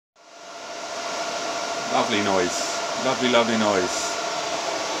Lovely noise. Lovely, lovely noise.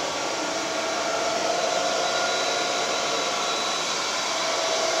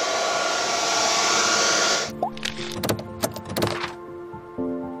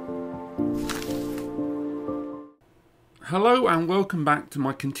 Hello and welcome back to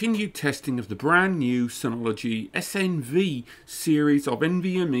my continued testing of the brand new Synology SNV series of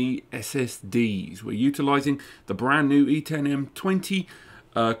NVMe SSDs. We're utilising the brand new E10M20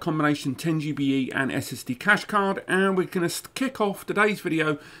 combination 10GB and SSD cache card, and we're going to kick off today's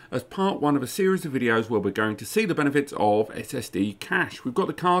video as part one of a series of videos where we're going to see the benefits of SSD cache. We've got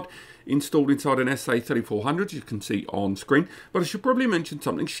the card installed inside an SNV3400, as you can see on screen, but I should probably mention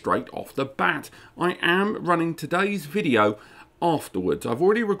something straight off the bat. I am running today's video afterwards. I've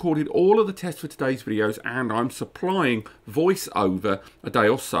already recorded all of the tests for today's videos and I'm supplying voiceover a day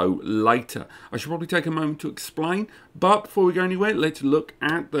or so later. I should probably take a moment to explain, but before we go anywhere, let's look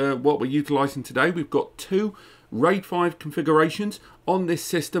at what we're utilising today. We've got two RAID 5 configurations on this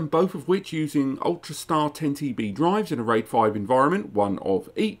system, both of which using UltraStar 10TB drives in a RAID 5 environment, one of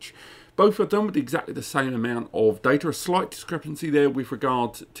each. Both are done with exactly the same amount of data. A slight discrepancy there with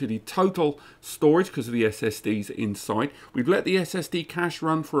regards to the total storage because of the SSDs inside. We've let the SSD cache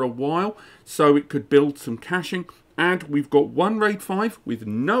run for a while so it could build some caching. And we've got one RAID 5 with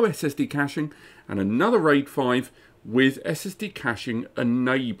no SSD caching and another RAID 5 with SSD caching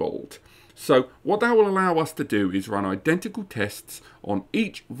enabled. So what that will allow us to do is run identical tests on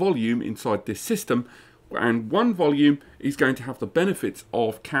each volume inside this system, and one volume is going to have the benefits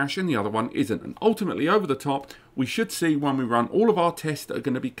of cache and the other one isn't. And ultimately over the top, we should see when we run all of our tests that are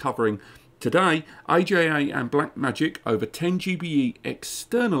going to be covering today, AJA and BlackMagic over 10GB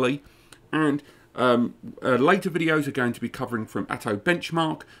externally, and later videos are going to be covering from Atto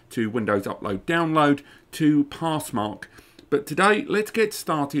Benchmark to Windows Upload Download to Passmark. But today, let's get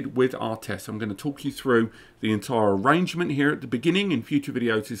started with our test. I'm going to talk you through the entire arrangement here at the beginning. In future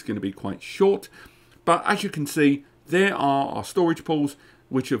videos, it's going to be quite short. But as you can see, there are our storage pools,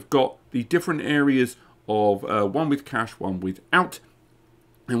 which have got the different areas of one with cache, one without.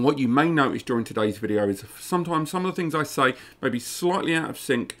 And what you may notice during today's video is sometimes some of the things I say may be slightly out of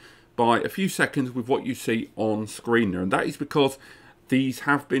sync by a few seconds with what you see on screen there. And that is because these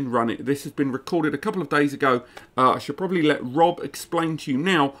have been running. This has been recorded a couple of days ago. I should probably let Rob explain to you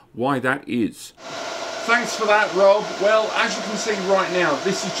now why that is. Thanks for that, Rob. Well, as you can see right now,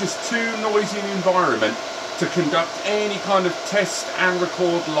 this is just too noisy an environment to conduct any kind of test and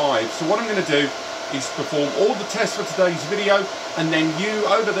record live. So what I'm going to do is perform all the tests for today's video, and then you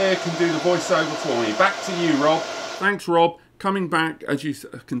over there can do the voiceover for me. Back to you, Rob. Thanks, Rob. Coming back, as you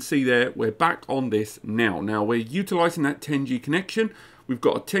can see there, we're back on this now. Now we're utilising that 10G connection. We've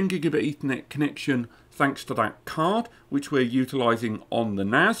got a 10 gigabit Ethernet connection thanks to that card, which we're utilising on the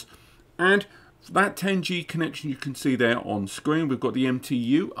NAS. And that 10G connection you can see there on screen, we've got the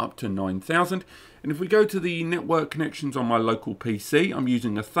MTU up to 9000. And if we go to the network connections on my local PC, I'm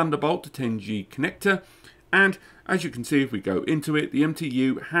using a Thunderbolt to 10G connector. And as you can see, if we go into it, the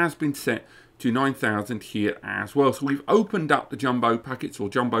MTU has been set to 9000 here as well. So we've opened up the jumbo packets or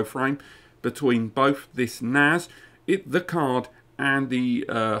jumbo frame between both this NAS, the card, and the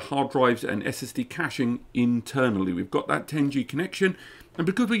hard drives and SSD caching internally. We've got that 10G connection, and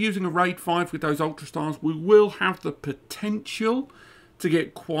because we're using a RAID 5 with those UltraStars, we will have the potential to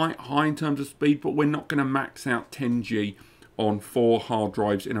get quite high in terms of speed, but we're not going to max out 10G on 4 hard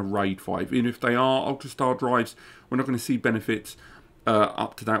drives in a RAID 5. Even if they are UltraStar drives, we're not going to see benefits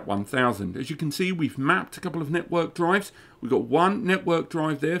up to that 1000. As you can see, we've mapped a couple of network drives. We've got one network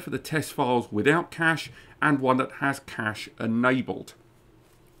drive there for the test files without cache, and one that has cache enabled.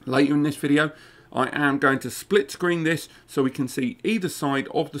 Later in this video, I am going to split screen this so we can see either side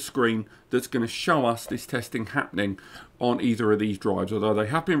of the screen that's going to show us this testing happening on either of these drives. Although they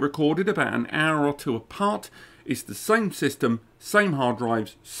have been recorded about an hour or two apart, it's the same system, same hard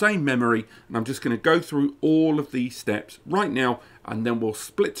drives, same memory, and I'm just going to go through all of these steps right now, and then we'll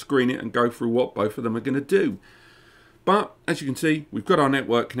split screen it and go through what both of them are going to do. But as you can see, we've got our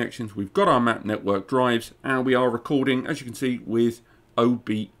network connections, we've got our map network drives, and we are recording, as you can see, with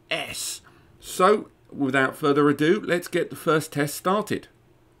OBS. So without further ado, let's get the first test started.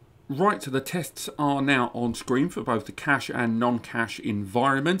 Right, so the tests are now on screen for both the cache and non-cache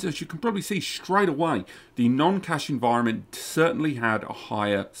environment. As you can probably see straight away, the non-cache environment certainly had a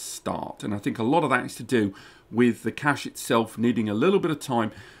higher start. And I think a lot of that is to do with the cache itself needing a little bit of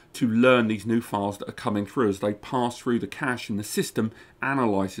time to learn these new files that are coming through as they pass through the cache and the system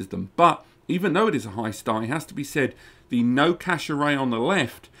analyzes them. But even though it is a high start, it has to be said, the no cache array on the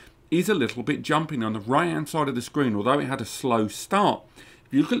left is a little bit jumping on the right hand side of the screen. Although it had a slow start,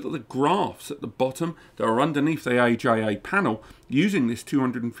 If you look at the graphs at the bottom that are underneath the AJA panel, using this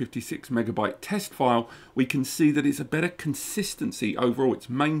 256 megabyte test file, we can see that it's a better consistency overall. It's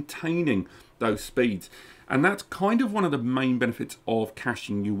maintaining those speeds. And that's kind of one of the main benefits of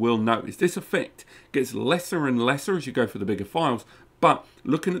caching. You will notice this effect gets lesser and lesser as you go for the bigger files. But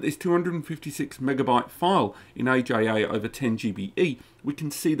looking at this 256 megabyte file in AJA over 10 GBE, we can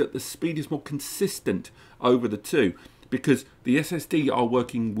see that the speed is more consistent over the two, because the SSD are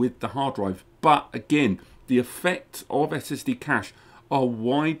working with the hard drive. But again, the effects of SSD cache are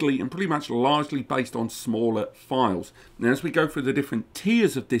widely and pretty much largely based on smaller files. Now, as we go through the different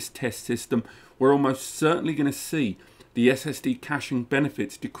tiers of this test system, we're almost certainly going to see the SSD caching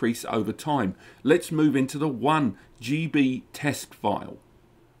benefits decrease over time. Let's move into the 1 GB test file.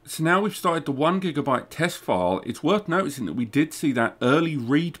 So now we've started the 1 GB test file. It's worth noticing that we did see that early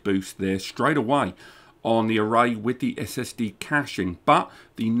read boost there straight away on the array with the SSD caching, but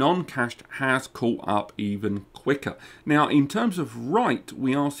the non-cached has caught up even quicker. Now, in terms of write,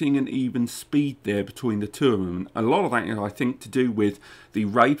 we are seeing an even speed there between the two of them. A lot of that is, I think, to do with the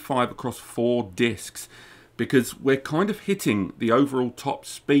RAID 5 across 4 disks, because we're kind of hitting the overall top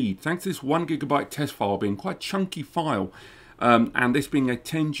speed thanks to this 1 GB test file being quite a chunky file, and this being a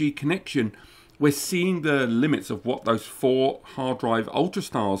 10G connection. We're seeing the limits of what those 4 hard drive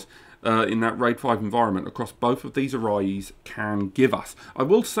UltraStars in that RAID 5 environment across both of these arrays can give us. I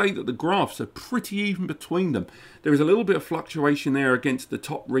will say that the graphs are pretty even between them. There is a little bit of fluctuation there against the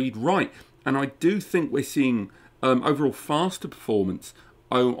top read write, and I do think we're seeing overall faster performance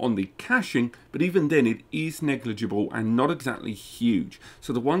on the caching, but even then it is negligible and not exactly huge.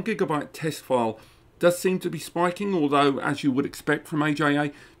 So the 1 GB test file does seem to be spiking, although as you would expect from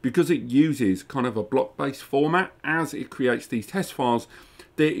AJA, because it uses kind of a block-based format as it creates these test files,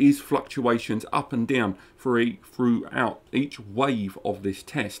 there is fluctuations up and down throughout each wave of this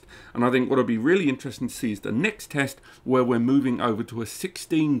test. And I think what will be really interesting to see is the next test, where we're moving over to a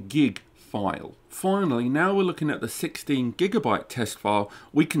 16 gig file. Finally, now we're looking at the 16 GB test file.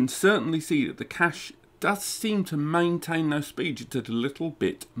 We can certainly see that the cache does seem to maintain those speeds just a little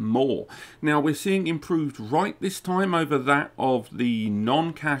bit more. Now, we're seeing improved write this time over that of the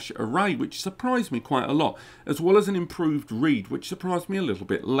non-cache array, which surprised me quite a lot, as well as an improved read, which surprised me a little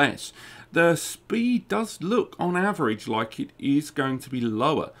bit less. The speed does look on average like it is going to be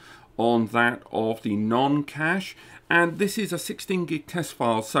lower on that of the non-cache, and this is a 16 gig test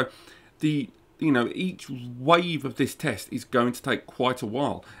file, so each wave of this test is going to take quite a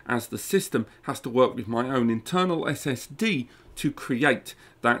while, as the system has to work with my own internal SSD to create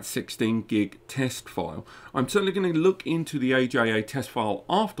that 16 gig test file. I'm certainly going to look into the AJA test file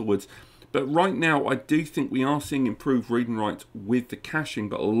afterwards, but right now I do think we are seeing improved read and write with the caching,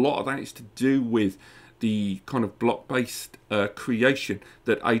 but a lot of that is to do with the kind of block-based creation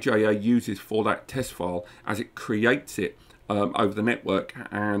that AJA uses for that test file, as it creates it over the network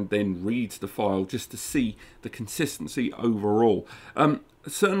and then reads the file just to see the consistency overall.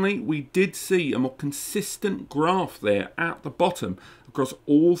 Certainly we did see a more consistent graph there at the bottom across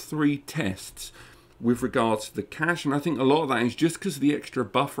all 3 tests with regards to the cache, and I think a lot of that is just because of the extra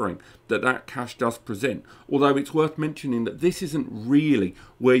buffering that cache does present. Although it's worth mentioning that this isn't really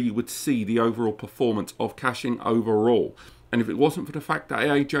where you would see the overall performance of caching overall. And if it wasn't for the fact that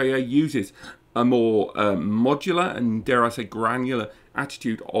AJA uses a more modular and, dare I say, granular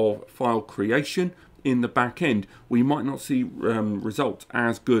attitude of file creation in the back end, we might not see results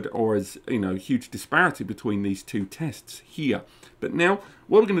as good, or as huge disparity between these 2 tests here. But now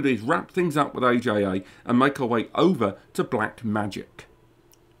what we're going to do is wrap things up with AJA and make our way over to BlackMagic.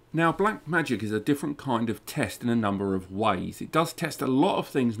 Now, BlackMagic is a different kind of test in a number of ways. It does test a lot of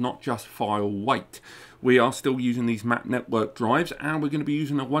things, not just file weight. We are still using these map network drives, and we're going to be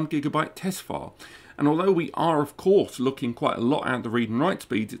using a 1 GB test file. And although we are, of course, looking quite a lot at the read and write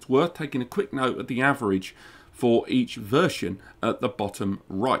speeds, it's worth taking a quick note at the average for each version at the bottom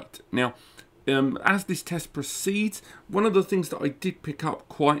right. Now, as this test proceeds, one of the things that I did pick up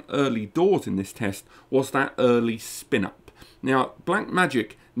quite early doors in this test was that early spin up. Now,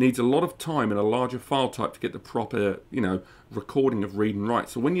 BlackMagic needs a lot of time and a larger file type to get the proper, recording of read and write.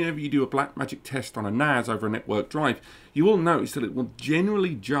 So whenever you do a BlackMagic test on a NAS over a network drive, you will notice that it will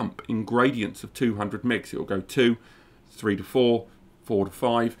generally jump in gradients of 200 megs. It will go 2, 3 to 4, 4 to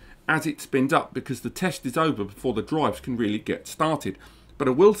 5 as it spins up, because the test is over before the drives can really get started. But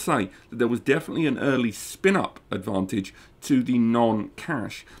I will say that there was definitely an early spin up advantage to the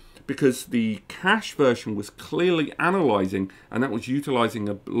non-cache, because the cache version was clearly analyzing, and that was utilizing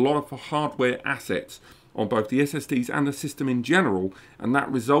a lot of hardware assets on both the SSDs and the system in general, and that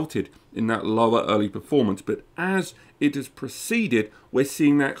resulted in that lower early performance. But as it has proceeded, we're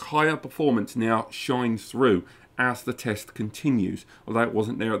seeing that higher performance now shine through as the test continues, although it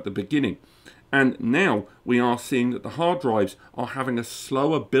wasn't there at the beginning. And now we are seeing that the hard drives are having a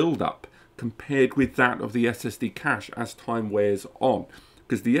slower build-up compared with that of the SSD cache as time wears on,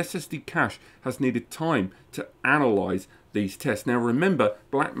 because the SSD cache has needed time to analyze these tests. Now remember,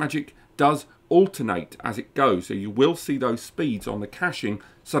 BlackMagic does alternate as it goes, so you will see those speeds on the caching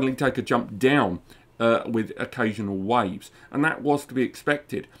suddenly take a jump down with occasional waves, and that was to be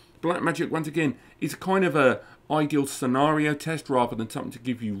expected. BlackMagic, once again, is kind of a ideal scenario test rather than something to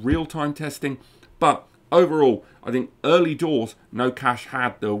give you real-time testing, but overall, I think early doors, no cache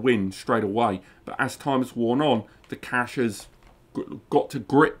had the win straight away, but as time has worn on, the cache has got to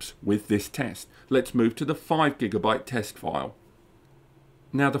grips with this test. Let's move to the 5 GB test file.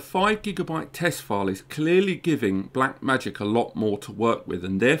 Now the 5 GB test file is clearly giving BlackMagic a lot more to work with,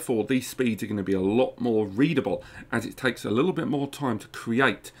 and therefore these speeds are going to be a lot more readable as it takes a little bit more time to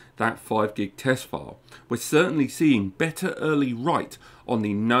create that 5 GB test file. We're certainly seeing better early write on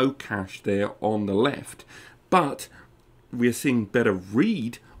the no cache there on the left, but we're seeing better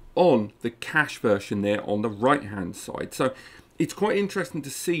read on the cache version there on the right hand side. So it's quite interesting to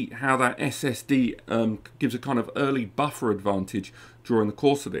see how that SSD gives a kind of early buffer advantage during the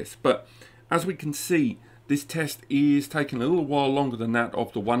course of this. But as we can see, this test is taking a little while longer than that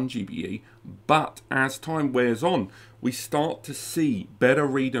of the 1 GBE. But as time wears on, we start to see better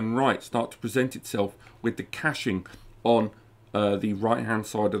read and write start to present itself with the caching on the right hand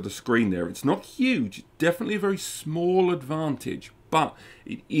side of the screen there. It's not huge, definitely a very small advantage, but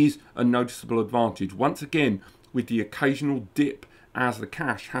it is a noticeable advantage. Once again, with the occasional dip as the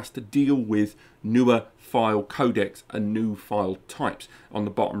cache has to deal with newer file codecs and new file types on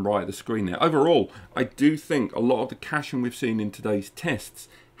the bottom right of the screen there. Overall, I do think a lot of the caching we've seen in today's tests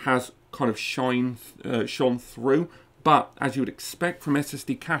has kind of shone through, but as you would expect from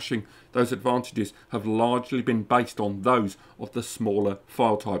SSD caching, those advantages have largely been based on those of the smaller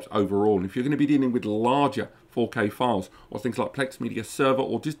file types overall. And if you're going to be dealing with larger 4K files or things like Plex Media Server,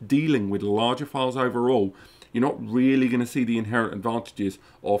 or just dealing with larger files overall, you're not really going to see the inherent advantages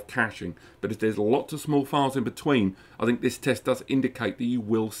of caching. But if there's lots of small files in between, I think this test does indicate that you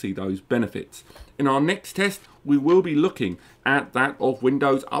will see those benefits. In our next test, we will be looking at that of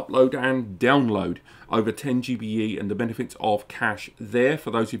Windows upload and download over 10 GBE and the benefits of cache there.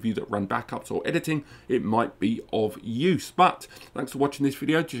 For those of you that run backups or editing, it might be of use. But thanks for watching this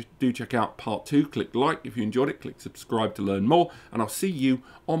video. Do check out part 2. Click like if you enjoyed it. Click subscribe to learn more. And I'll see you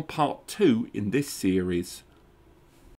on part 2 in this series.